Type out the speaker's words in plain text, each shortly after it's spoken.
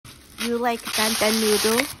You like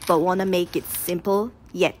dandannoodle but wanna make it simple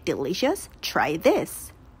yet delicious? Try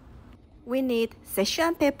this. We need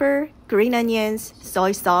Sichuan pepper, green onions,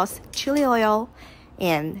 soy sauce, chili oil,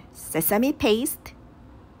 and sesame paste,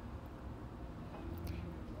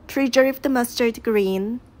 preserved mustard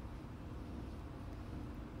green,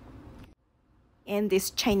 and this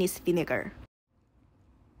Chinese vinegar.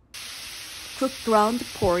 Cook ground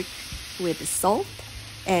pork with salt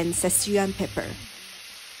and Szechuan pepper.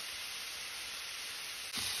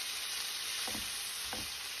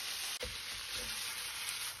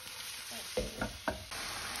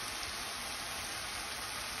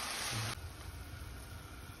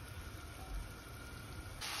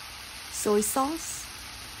 Soy sauce,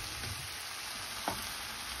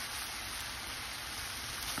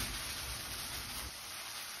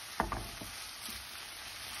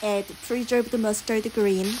 add preserved mustard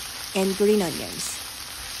green and green onions.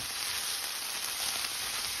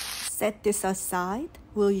 Set this aside,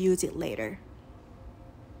 we'll use it later.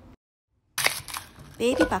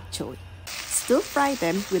 Baby bok choy. Stir fry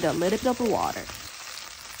them with a little bit of water.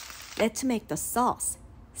 Let's make the sauce.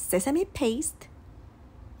 Sesame paste,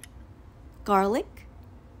 garlic,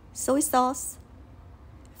 soy sauce,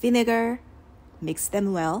 vinegar, mix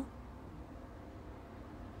them well.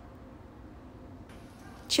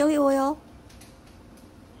 Chili oil,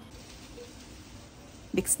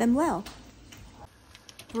 mix them well.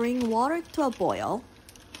 Bring water to a boil.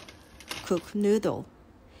 Cook noodle.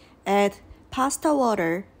 Add pasta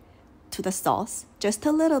water to the sauce, just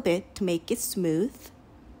a little bit to make it smooth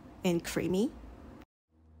and creamy.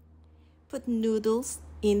 Put noodles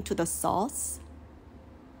into the sauce.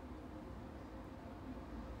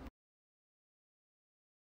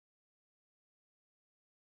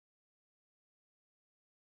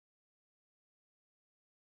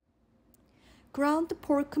 Ground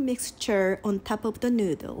pork mixture on top of the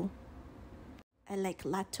noodle. I like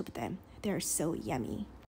lots of them. They're so yummy.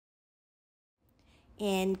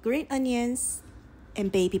 And green onions and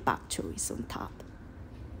baby bok choy on top.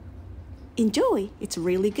 Enjoy! It's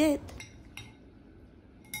really good.